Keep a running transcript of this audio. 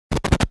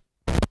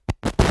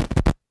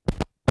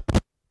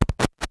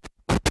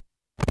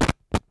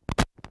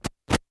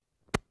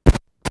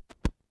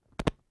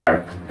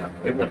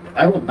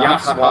I will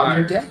not swab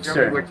your deck, Show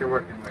sir. me what you're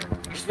working with.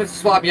 You're supposed to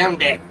swab your own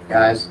deck.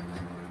 Guys,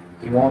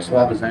 he won't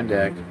swab his own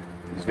deck.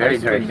 He's very,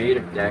 Very very... made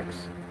of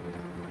decks.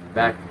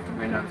 Back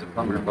when I was a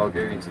plumber in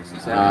Bulgaria in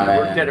 '67, I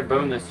worked at a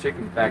boneless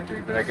chicken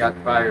factory, but I got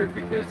fired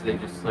because they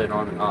just slid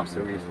on and off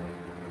so easily.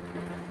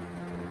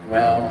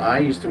 Well, I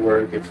used to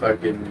work at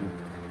fucking...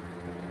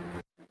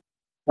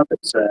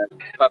 Puppet set.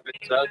 Puppet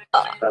set.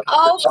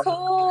 Oh,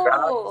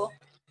 cool.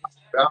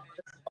 I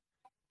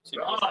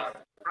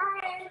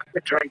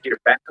could drink your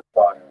back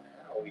water.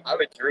 I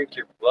would drink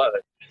your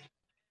blood.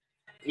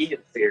 He is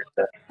feared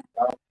that.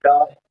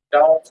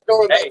 Don't.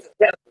 Hey,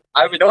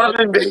 I would.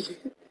 Norman Bates.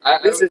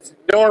 This is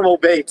normal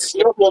Bates.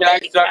 Normal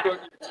Bates.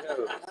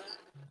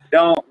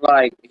 Don't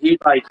like. He'd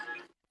like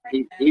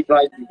you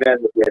better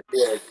get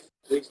this.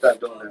 Please stop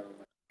doing that.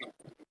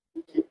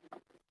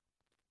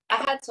 I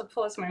had to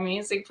pause my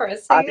music for a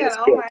second.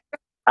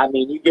 I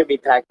mean, you give me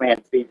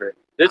Pac-Man fever.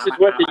 This is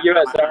what the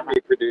U.S. Army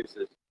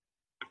produces.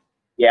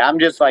 Yeah, I'm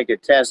just like a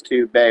test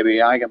tube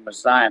baby. I'm a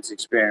science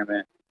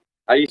experiment.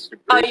 I used to.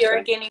 Oh, you're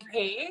a guinea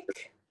pig?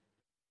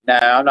 No,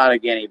 I'm not a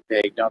guinea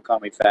pig. Don't call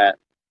me fat.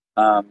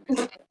 Oh,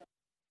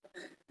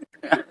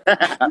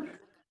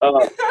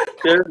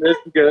 that's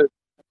good.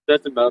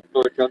 That's a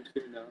mouthful it comes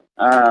to now.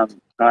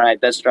 All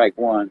right, that's strike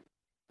one.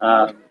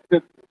 Now,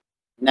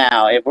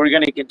 if we're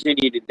going to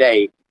continue to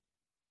date,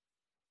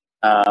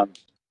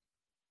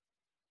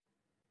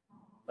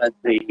 let's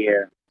see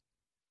here.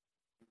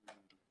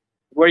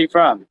 Where are you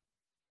from?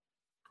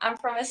 I'm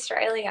from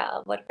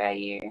Australia. What about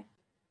you?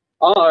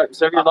 Oh,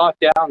 so you're locked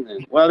down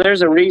then? Well,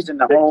 there's a reason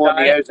the hole in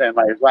the ozone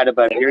layer is right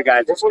above your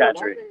guys'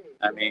 country.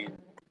 I mean,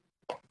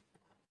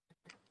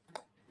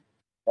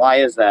 why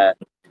is that?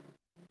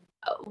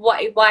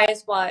 Why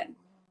is what?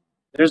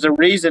 There's a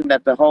reason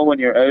that the hole in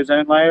your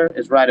ozone layer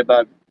is right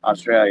above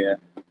Australia.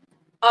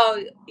 Oh,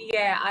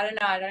 yeah, I don't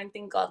know. I don't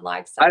think God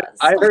likes us.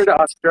 I heard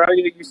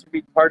Australia used to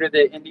be part of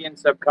the Indian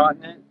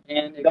subcontinent,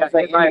 and it got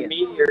hit by a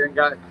meteor and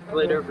got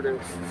split over to...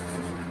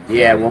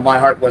 Yeah, well, my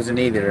heart wasn't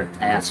either,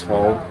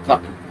 asshole.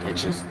 Fucking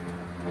bitches.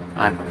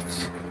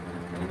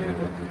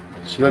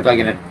 She looked like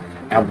an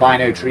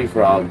albino tree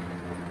frog.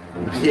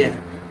 Yeah.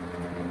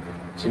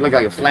 She looked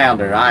like a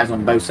flounder, eyes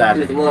on both sides.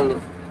 Just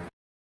one.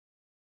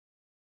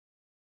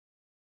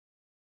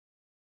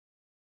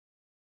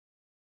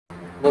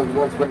 One of the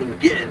ones when you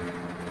get it.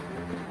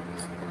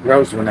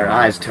 Gross when their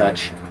eyes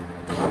touch.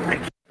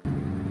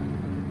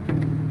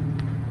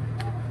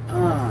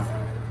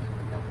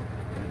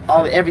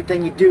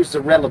 Everything you do is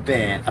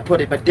irrelevant. I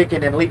put my dick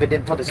in and leave it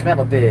in for the smell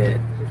of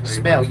it.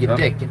 Smell your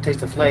dick and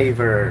taste the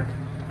flavor.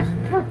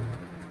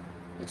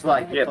 It's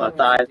like, yeah, my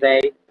thighs,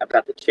 I've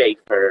got the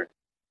chafer.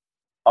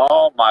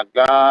 Oh my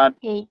God.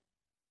 Hey.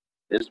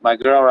 This is my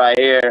girl right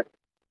here.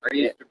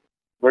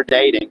 We're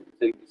dating.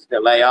 To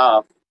lay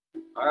off.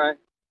 Alright.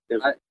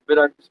 But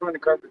I just want to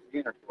carpet the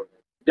inner forehead.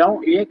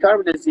 You ain't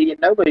carpeting to see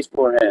nobody's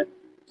forehead.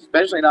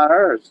 Especially not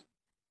hers.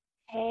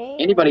 Hey.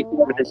 Anybody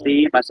carpet to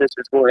see my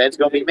sister's forehead, it's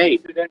gonna be me.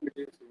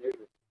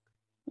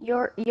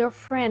 Your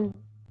friend.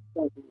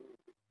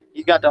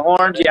 He's got the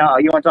horns. Yeah,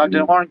 you want to talk to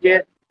the horn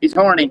kid? He's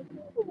horny.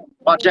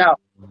 Watch out.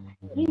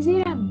 Is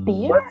it a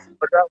beer?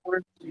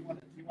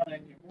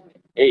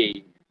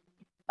 Hey,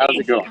 how's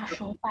it going?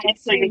 Cachorro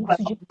parece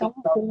isso de tão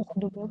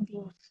gordo, meu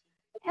Deus.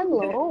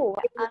 Hello,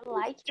 I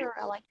like your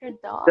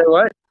dog. Say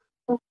what?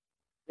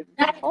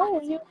 Oh,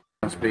 you. I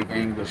don't speak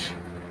English.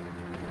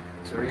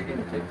 So are you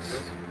going to take this?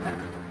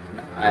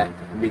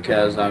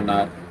 Because I'm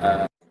not.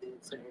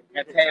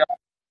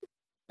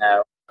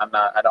 No, I'm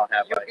not. I don't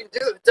have. You can do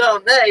it,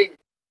 don't they?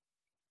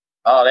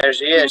 Oh, there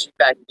she is. She's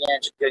back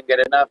again. She couldn't get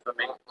enough of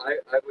me. I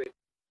would.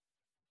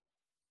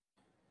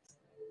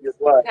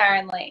 What?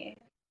 Apparently.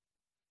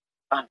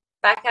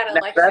 Back at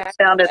it like that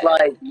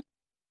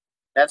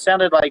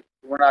sounded like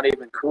we're not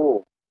even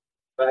cool.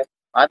 But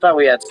I thought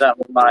we had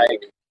something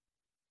like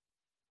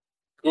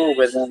cool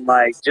with him,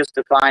 like just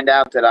to find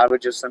out that I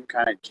was just some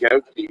kind of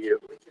joke to you.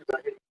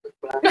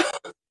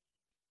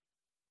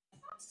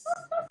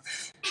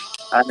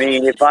 I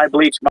mean, if I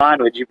bleach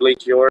mine, would you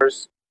bleach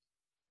yours?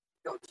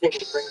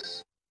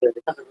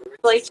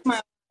 bleach my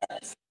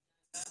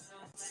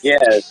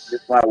Yes,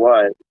 just my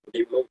what?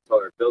 Build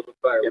a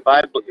fire. If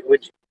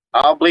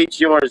I'll bleach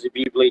yours if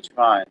you bleach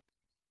mine.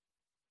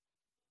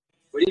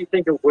 What do you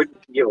think of wooden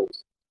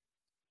heels?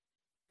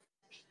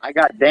 I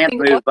got dance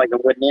moves like a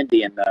wooden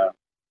Indian, though.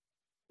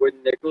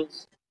 Wooden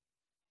nickels?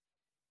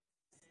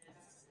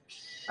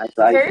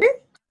 Who?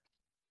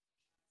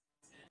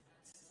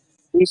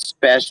 He's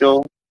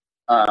special.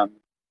 Yeah.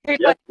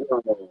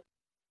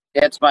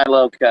 It's my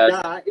little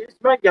cousin.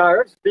 It's my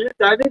girl's.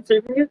 I've been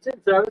saving it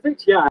since I was a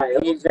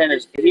child. He's in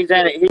his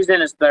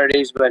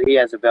 30s, but he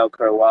has a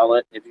Velcro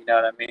wallet, if you know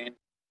what I mean.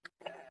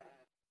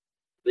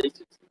 At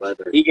least it's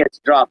leather. He gets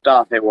dropped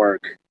off at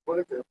work.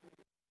 I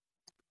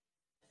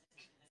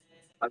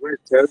wear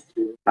toast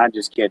shoes. I'm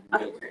just kidding.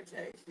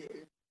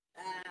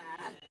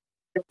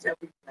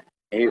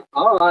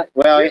 Well,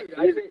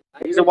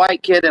 he's a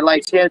white kid that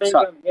likes head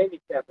I'm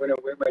handicapped when I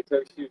wear my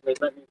toast shoes. They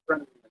let me in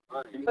front of them.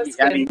 That's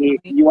I good. mean,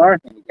 you are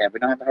handicapped. We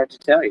don't have to hurt to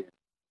tell you.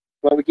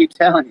 Well, we keep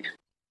telling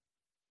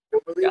you.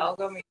 Y'all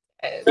got me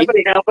dead.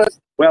 Somebody help us.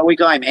 Well, we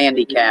call him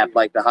handicapped,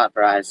 like the hot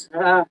fries.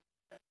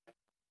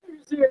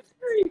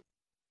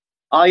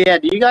 Oh yeah,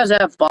 do you guys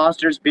have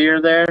Foster's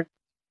beer there?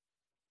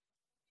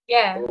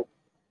 Yeah.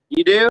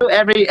 You do?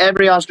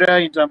 Every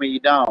Australian told me you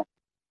don't.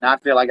 Now I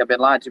feel like I've been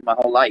lied to my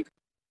whole life.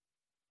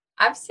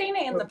 I've seen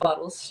it in the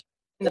bottles.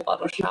 In the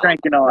bottle shop.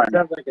 Drinking on.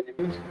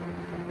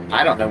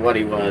 I don't know what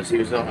he was. He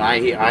was on.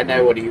 I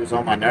know what he was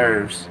on my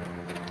nerves.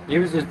 He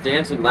was just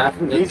dancing,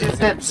 laughing. He just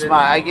didn't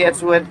smile. I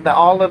guess with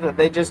all of it,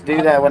 they just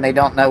do that when they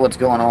don't know what's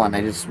going on.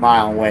 They just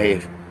smile and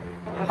wave.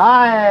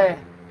 Hi.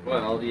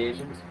 What, all the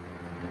Asians?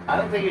 I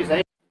don't think he's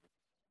Asian.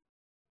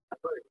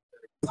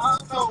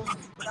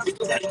 Is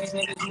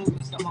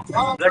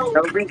that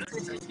Kobe?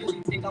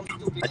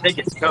 I think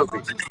it's Kobe.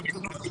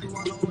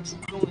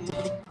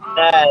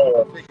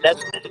 No,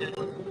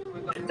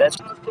 that's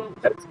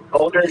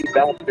older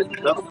bastard.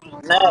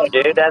 No,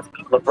 dude, that's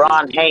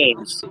LeBron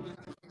James.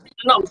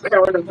 No,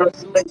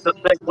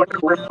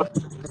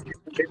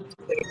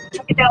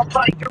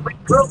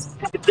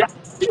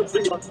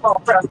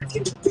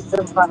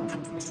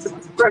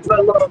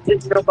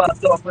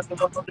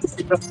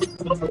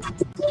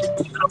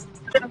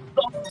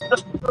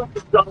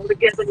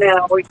 together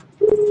now. White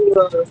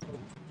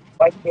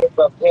kids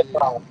love hip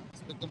hop.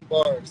 Spit them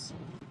bars.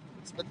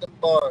 Spit them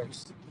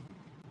bars.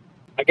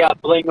 I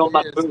got bling on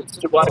my Yes, boots it's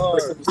to watch for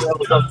bars. some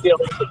sales. I'm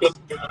feeling the gift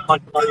of the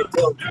punch on your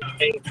bills. I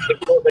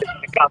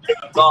got big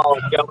ball,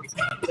 Joey.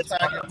 This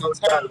Tag one it, goes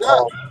turn down it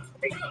ball. up.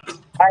 Hey,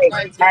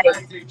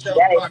 1990, Joe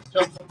hey. Block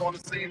jumps up on the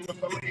scene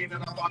with the lean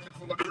and a pocket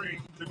full of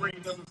green. The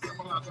green doesn't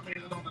symbolize a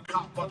man on the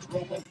top, but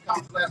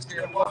Robocop last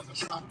year was a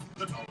shot.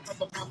 The nose of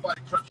the Popeye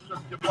crutch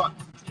shook your butt.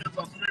 Kids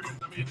are screaming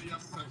to me the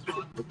sex.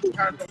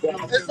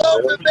 It's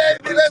open,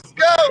 baby. Let's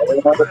go.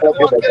 Walk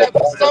it up,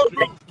 it's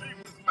open.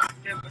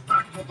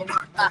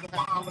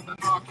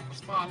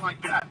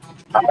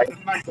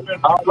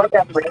 Oh, look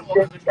at Bridget.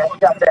 That's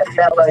got that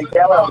mellow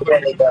yellow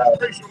in it,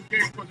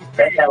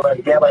 that mellow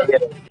yellow in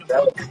it.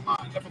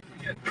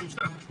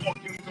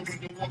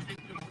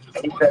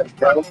 He says,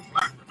 "Go."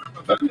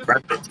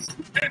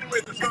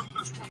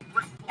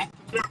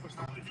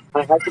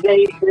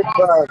 Today,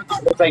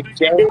 it's like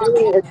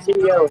Jamie and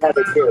CEO have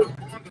a kid.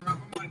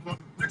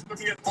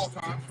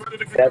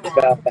 That's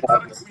about how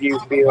you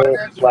feel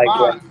like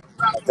when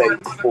I say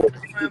sports.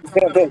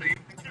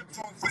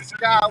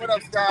 Sky, what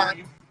up,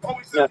 Sky?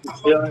 Nothing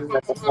feeling,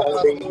 nothing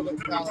holding.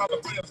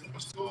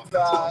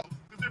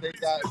 They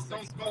got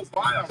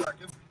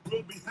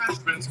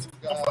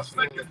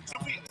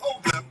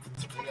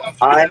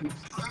I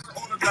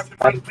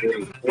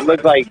it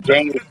looks like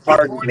James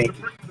pardoned me.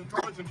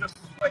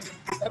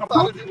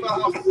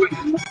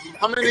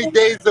 How many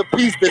days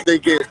apiece did they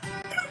get?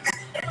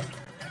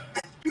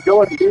 You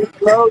going beast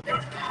mode?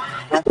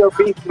 I go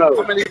beast How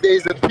mode. many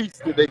days apiece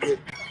did they get?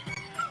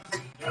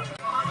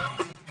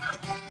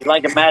 You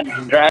like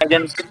Imagine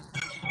Dragons?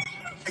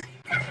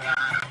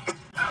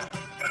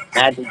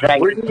 Imagine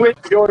Dragons. Were you with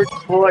George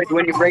Floyd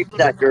when he raped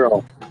that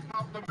girl?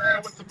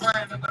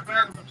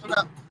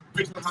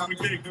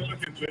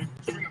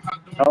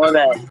 Oh,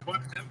 that.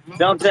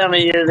 Don't tell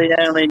me you're the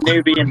only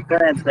Nubian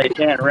prince they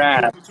can't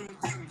rap.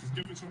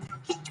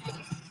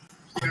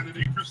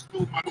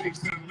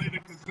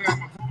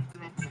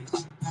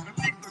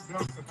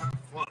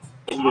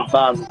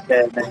 Bob's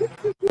dead, man.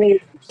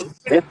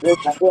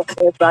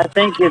 If I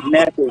think his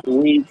neck is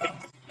weak,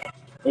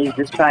 he's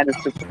just kind of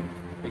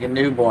like a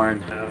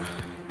newborn.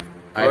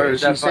 Or She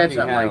said something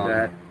like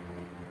that.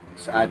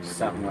 So I just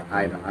something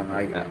I'm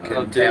like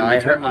couldn't tell. I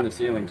heard when the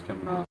ceiling's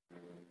coming off.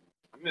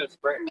 I'm gonna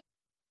spray.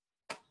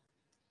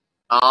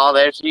 Oh,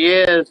 there she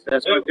is.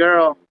 That's my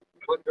girl.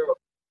 What girl?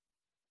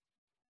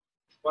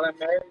 When I'm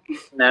married?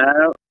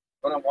 No,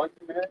 When I want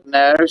to marry?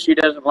 no, she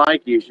doesn't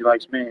like you. She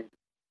likes me.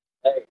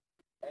 Hey,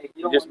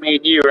 you don't Just want me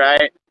and you,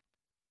 right?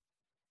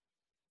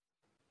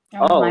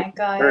 Oh my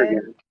god. her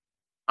again.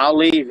 I'll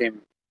leave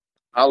him.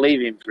 I'll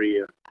leave him for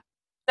you.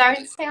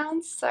 Don't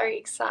sound so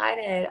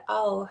excited.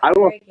 Oh, I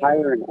will her again.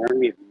 hire an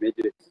army of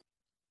midgets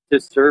to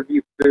serve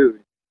you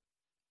food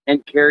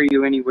and carry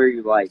you anywhere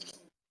you like.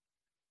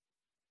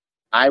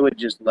 I would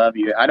just love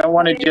you. I don't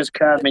want to just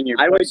come in your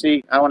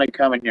pussy. I want to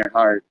come in your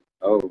heart.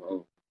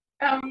 Oh.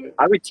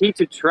 I would teach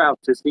a trout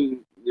to sing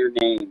your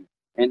name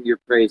and your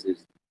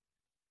praises.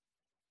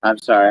 I'm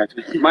sorry.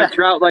 My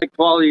trout-like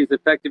qualities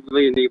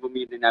effectively enable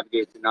me to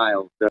navigate the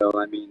Nile. So,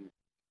 I mean,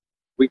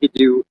 we could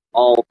do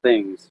all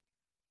things.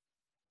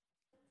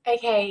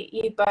 Okay,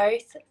 you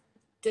both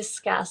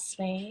disgust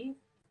me.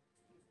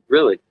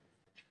 Really?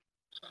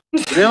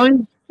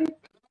 Really?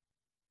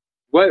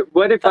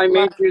 What if I But made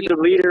love you you. the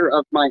leader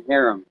of my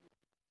harem?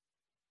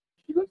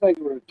 You look like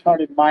a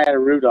retarded Maya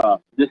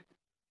Rudolph.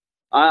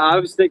 I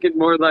was thinking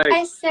more like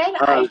I said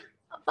I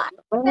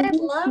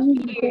love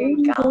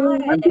you,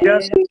 God. I'm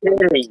just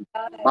kidding.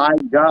 My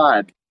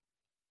God.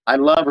 I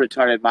love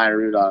retarded Maya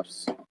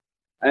Rudolphs.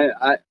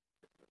 I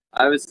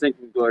was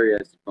thinking Gloria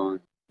Estefan.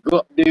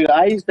 Dude,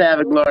 I used to have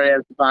a Gloria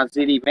Estefan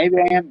CD. Maybe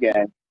I am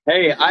gay.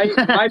 Hey,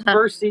 my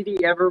first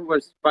CD ever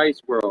was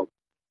Spice World.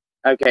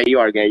 Okay, you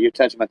are gay. You're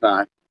touching my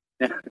thigh.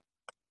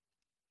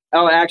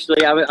 Oh,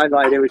 actually, I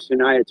lied. It was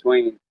Shania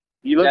Twain.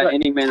 You look That like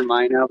Any Man of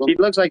Mine album. she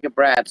looks like a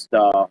Bratz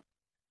doll.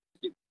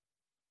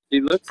 She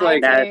looks I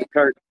like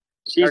do.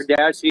 She's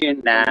Kardashian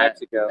from Nah,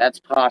 Mexico. that's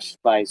Posh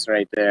Spice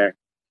right there.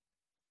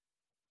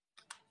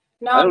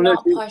 No, I don't I'm know not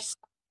if you- posh.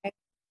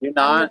 You're I'm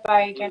not. the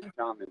bacon.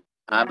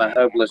 I'm a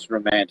hopeless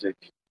romantic.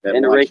 That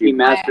And a wants Ricky you.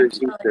 Master I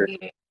t-shirt.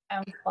 actually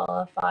am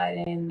qualified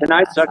in Can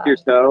I suck your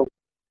massage. toe?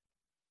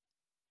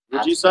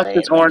 Would you suck this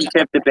Absolutely. horn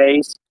tip to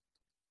base?